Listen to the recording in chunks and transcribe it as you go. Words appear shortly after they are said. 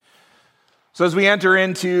So as we enter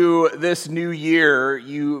into this new year,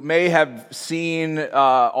 you may have seen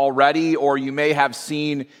already, or you may have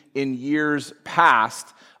seen in years past,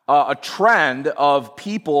 a trend of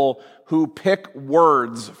people who pick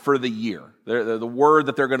words for the year. They're the word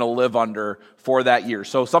that they're going to live under for that year.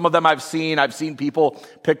 So some of them I've seen people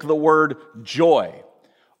pick the word joy,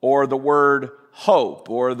 or the word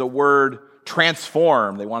hope, or the word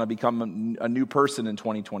transform. They want to become a new person in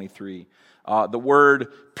 2023. The word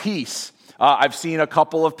peace. I've seen a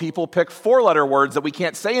couple of people pick 4-letter words that we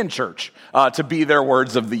can't say in church to be their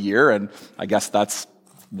words of the year, and I guess that's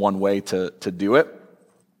one way to do it.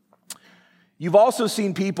 You've also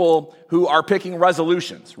seen people who are picking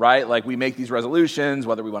resolutions, right? Like we make these resolutions,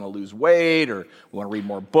 whether we want to lose weight or we want to read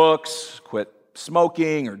more books, quit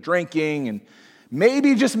smoking or drinking, and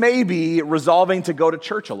maybe, just maybe, resolving to go to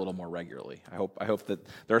church a little more regularly. I hope that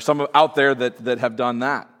there are some out there that have done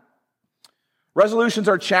that. Resolutions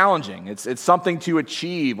are challenging. It's something to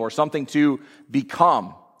achieve or something to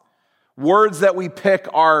become. Words that we pick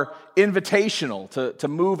are invitational to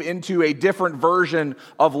move into a different version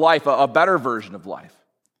of life, a better version of life.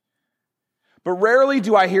 But rarely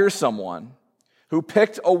do I hear someone who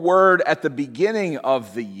picked a word at the beginning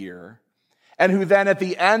of the year and who then at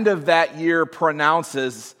the end of that year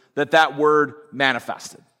pronounces that word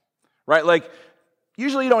manifested, right? Like,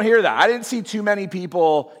 usually you don't hear that. I didn't see too many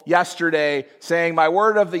people yesterday saying my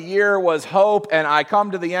word of the year was hope, and I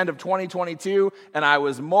come to the end of 2022 and I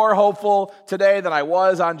was more hopeful today than I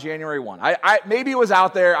was on January 1. I maybe it was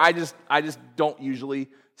out there. I just don't usually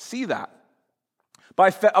see that.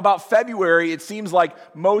 By about February, it seems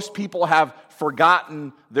like most people have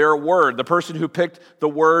forgotten their word. The person who picked the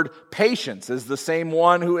word patience is the same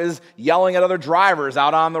one who is yelling at other drivers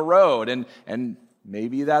out on the road, and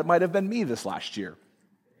maybe that might have been me this last year.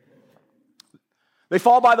 They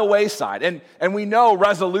fall by the wayside. And we know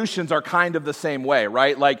resolutions are kind of the same way,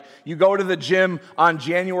 right? Like you go to the gym on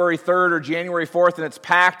January 3rd or January 4th and it's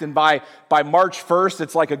packed, and by March 1st,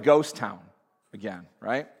 it's like a ghost town again,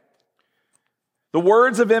 right? The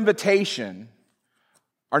words of invitation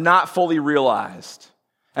are not fully realized,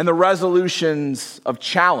 and the resolutions of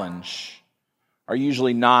challenge are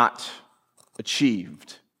usually not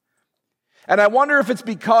achieved. And I wonder if it's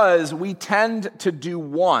because we tend to do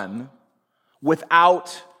one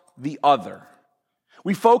without the other.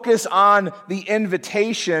 We focus on the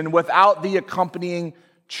invitation without the accompanying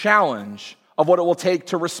challenge of what it will take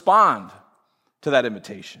to respond to that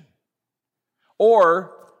invitation.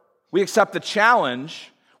 Or we accept the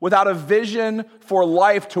challenge without a vision for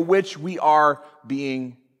life to which we are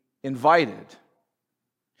being invited.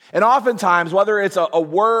 And oftentimes, whether it's a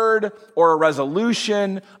word or a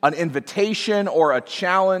resolution, an invitation or a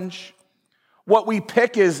challenge, what we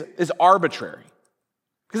pick is arbitrary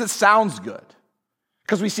because it sounds good,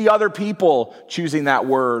 because we see other people choosing that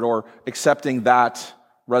word or accepting that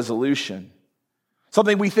resolution.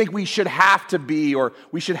 Something we think we should have to be, or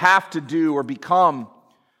we should have to do or become,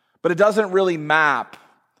 but it doesn't really map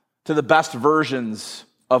to the best versions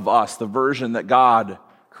of us, the version that God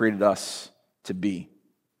created us to be.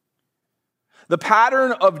 The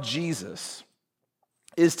pattern of Jesus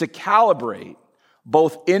is to calibrate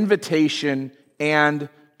both invitation and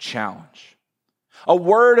challenge. A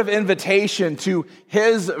word of invitation to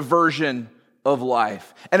his version of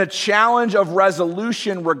life, and a challenge of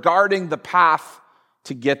resolution regarding the path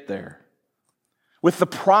to get there, with the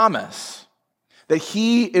promise that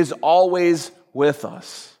he is always with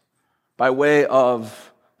us by way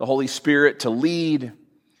of the Holy Spirit to lead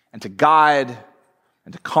and to guide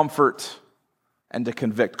and to comfort and to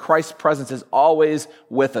convict. Christ's presence is always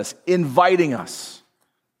with us, inviting us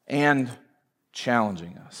and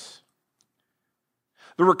challenging us.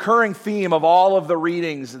 The recurring theme of all of the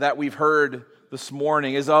readings that we've heard this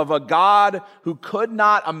morning is of a God who could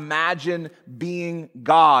not imagine being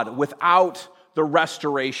God without the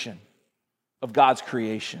restoration of God's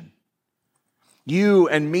creation. You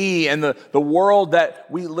and me and the world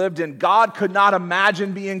that we lived in, God could not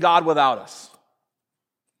imagine being God without us.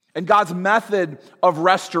 And God's method of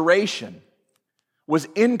restoration was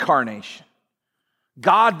incarnation.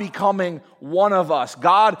 God becoming one of us,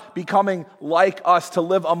 God becoming like us, to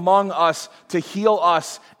live among us, to heal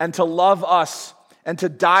us, and to love us, and to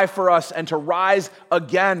die for us, and to rise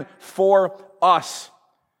again for us.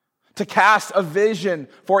 To cast a vision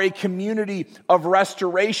for a community of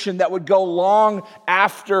restoration that would go long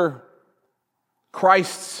after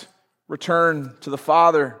Christ's return to the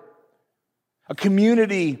Father. A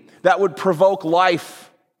community that would provoke life.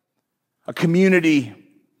 A community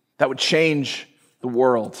that would change the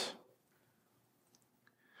world.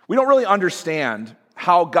 We don't really understand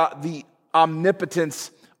how God, the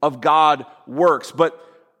omnipotence of God works. But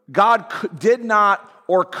God did not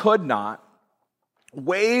or could not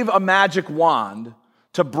wave a magic wand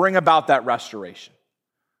to bring about that restoration.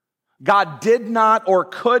 God did not or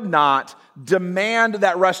could not demand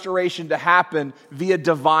that restoration to happen via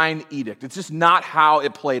divine edict. It's just not how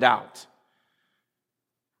it played out.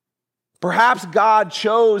 Perhaps God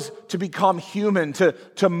chose to become human,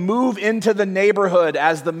 to move into the neighborhood,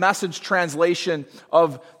 as the Message translation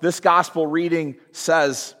of this gospel reading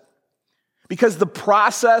says, because the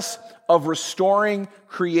process of restoring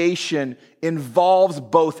creation involves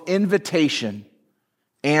both invitation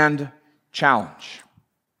and challenge.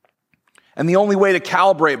 And the only way to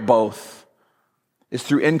calibrate both is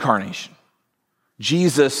through incarnation.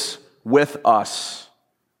 Jesus with us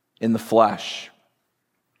in the flesh.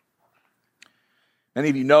 Many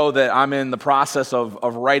of you know that I'm in the process of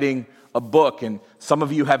writing a book, and some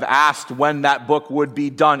of you have asked when that book would be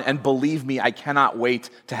done, and believe me, I cannot wait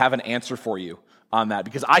to have an answer for you on that,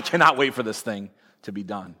 because I cannot wait for this thing to be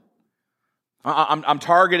done. I'm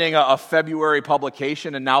targeting a February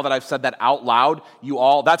publication, and now that I've said that out loud, you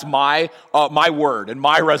all, that's my word and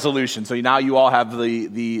my resolution, so now you all have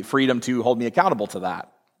the freedom to hold me accountable to that.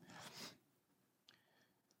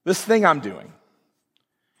 This thing I'm doing,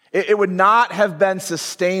 it would not have been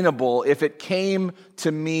sustainable if it came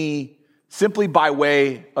to me simply by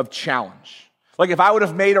way of challenge. Like if I would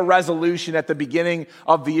have made a resolution at the beginning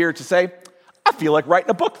of the year to say, I feel like writing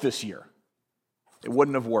a book this year, it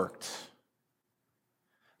wouldn't have worked.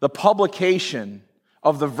 The publication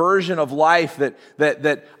of the version of life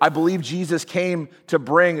that I believe Jesus came to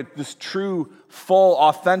bring, this true, full,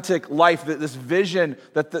 authentic life, this vision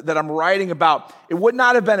that I'm writing about, it would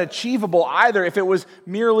not have been achievable either if it was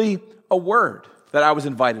merely a word that I was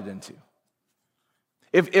invited into.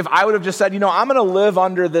 If I would have just said, I'm going to live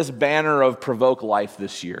under this banner of Provoke Life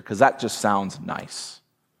this year, because that just sounds nice.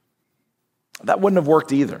 That wouldn't have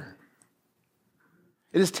worked either.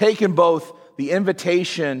 It has taken both the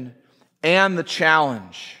invitation and the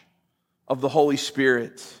challenge of the Holy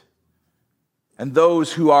Spirit and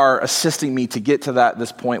those who are assisting me to get to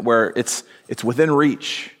this point where it's within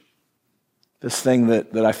reach, this thing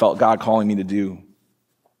that I felt God calling me to do.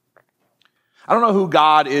 I don't know who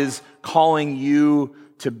God is calling you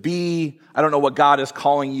to be. I don't know what God is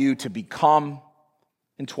calling you to become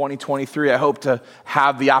in 2023. I hope to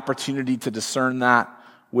have the opportunity to discern that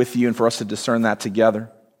with you and for us to discern that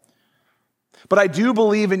together. But I do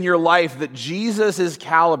believe in your life that Jesus is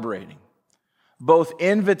calibrating both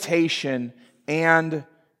invitation and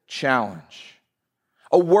challenge.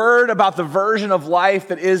 A word about the version of life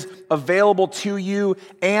that is available to you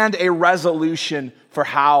and a resolution for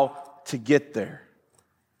how to get there.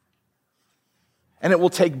 And it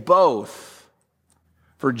will take both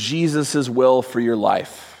for Jesus' will for your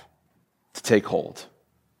life to take hold.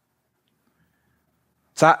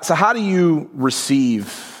 So how do you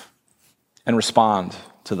receive and respond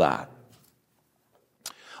to that?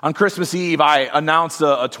 On Christmas Eve, I announced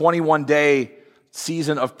a 21-day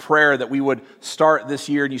season of prayer that we would start this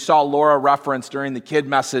year. And you saw Laura reference during the kid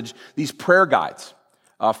message these prayer guides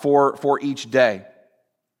for each day.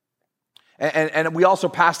 And we also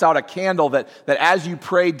passed out a candle that as you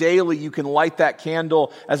pray daily, you can light that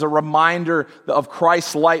candle as a reminder of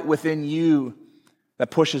Christ's light within you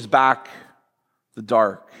that pushes back the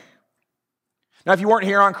dark. Now, if you weren't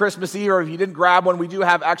here on Christmas Eve, or if you didn't grab one, we do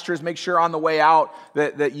have extras. Make sure on the way out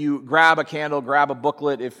that you grab a candle, grab a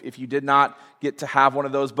booklet if you did not get to have one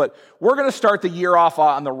of those. But we're going to start the year off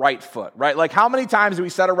on the right foot, right? Like how many times do we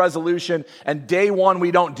set a resolution and day one we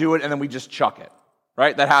don't do it and then we just chuck it,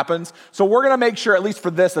 right? That happens. So we're going to make sure, at least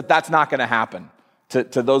for this, that's not going to happen to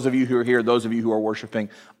those of you who are here, those of you who are worshiping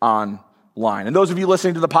online. And those of you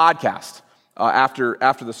listening to the podcast after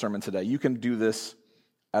the sermon today, you can do this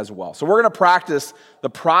as well. So we're going to practice the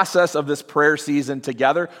process of this prayer season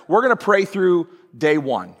together. We're going to pray through day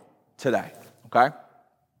one today, okay?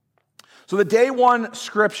 So the day one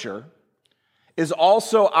scripture is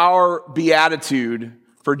also our beatitude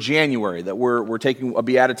for January, that we're taking a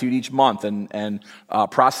beatitude each month and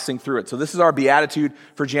processing through it. So this is our beatitude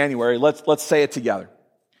for January. Let's say it together.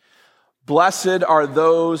 Blessed are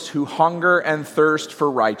those who hunger and thirst for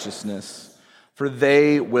righteousness, for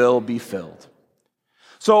they will be filled.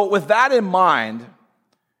 So with that in mind,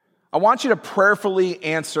 I want you to prayerfully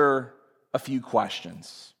answer a few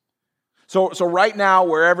questions. So right now,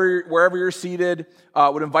 wherever you're seated, I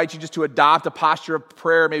would invite you just to adopt a posture of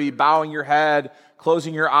prayer, maybe bowing your head,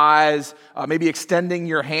 closing your eyes, maybe extending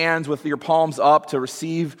your hands with your palms up to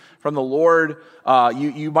receive from the Lord.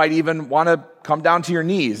 You might even want to come down to your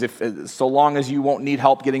knees, so long as you won't need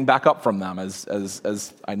help getting back up from them,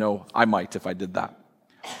 as I know I might if I did that.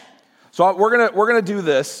 So we're gonna do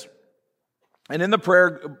this, and in the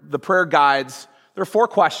prayer guides, there are 4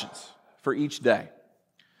 questions for each day.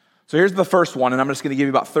 So here's the first one, and I'm just going to give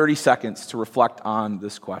you about 30 seconds to reflect on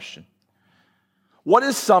this question. What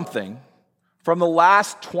is something from the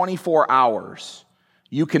last 24 hours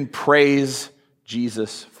you can praise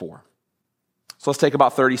Jesus for? So let's take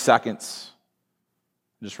about 30 seconds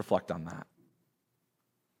and just reflect on that.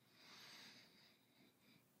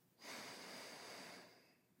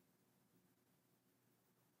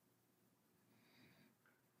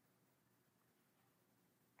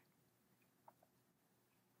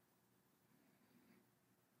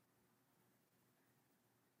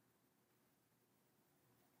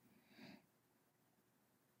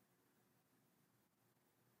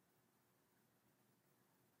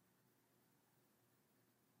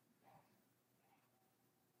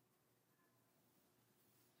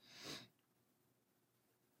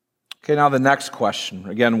 Okay, now the next question,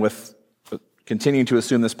 again with continuing to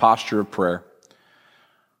assume this posture of prayer.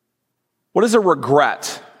 What is a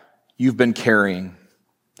regret you've been carrying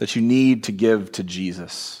that you need to give to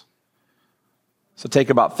Jesus? So take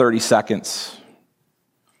about 30 seconds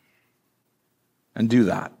and do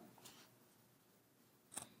that.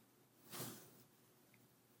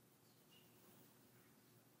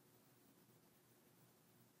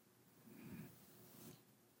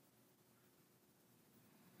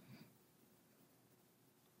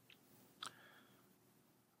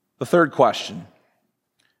 The third question,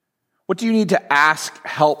 what do you need to ask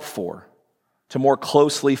help for to more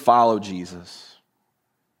closely follow Jesus?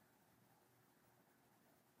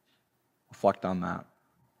 Reflect on that.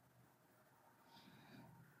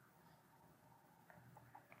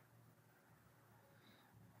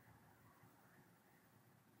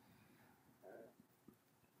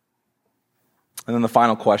 And then the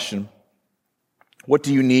final question, what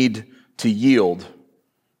do you need to yield,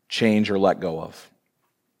 change, or let go of?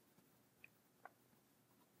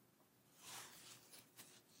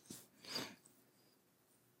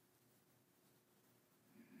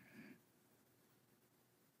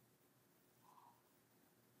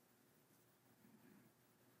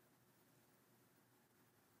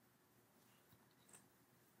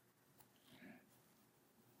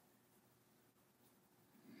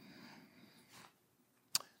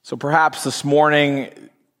 So perhaps this morning,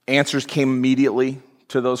 answers came immediately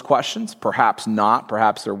to those questions. Perhaps not.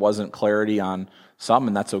 Perhaps there wasn't clarity on some,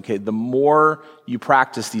 and that's okay. The more you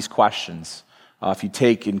practice these questions, if you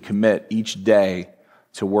take and commit each day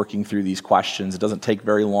to working through these questions, it doesn't take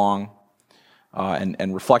very long,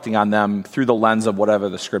 and reflecting on them through the lens of whatever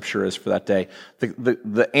the scripture is for that day,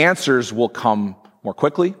 the answers will come more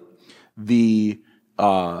quickly.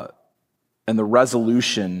 And the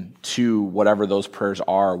resolution to whatever those prayers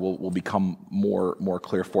are will become more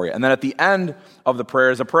clear for you. And then at the end of the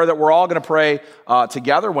prayer is a prayer that we're all going to pray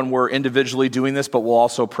together when we're individually doing this, but we'll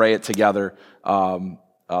also pray it together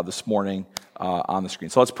this morning on the screen.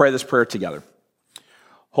 So let's pray this prayer together.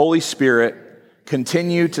 Holy Spirit,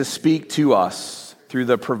 continue to speak to us through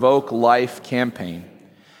the Provoke Life campaign,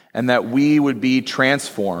 and that we would be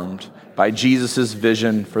transformed by Jesus'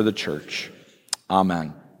 vision for the church.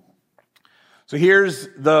 Amen. So here's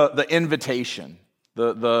the invitation,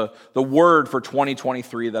 the word for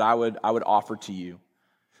 2023 that I would offer to you.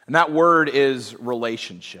 And that word is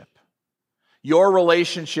relationship. Your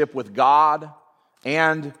relationship with God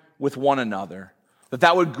and with one another.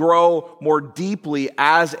 That would grow more deeply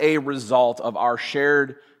as a result of our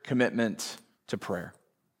shared commitment to prayer.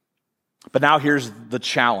 But now here's the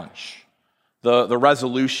challenge, the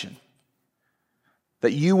resolution.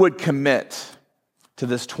 That you would commit to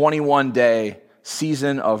this 21-day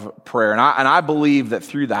season of prayer. And I believe that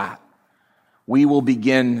through that, we will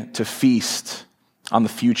begin to feast on the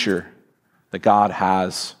future that God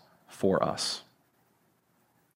has for us.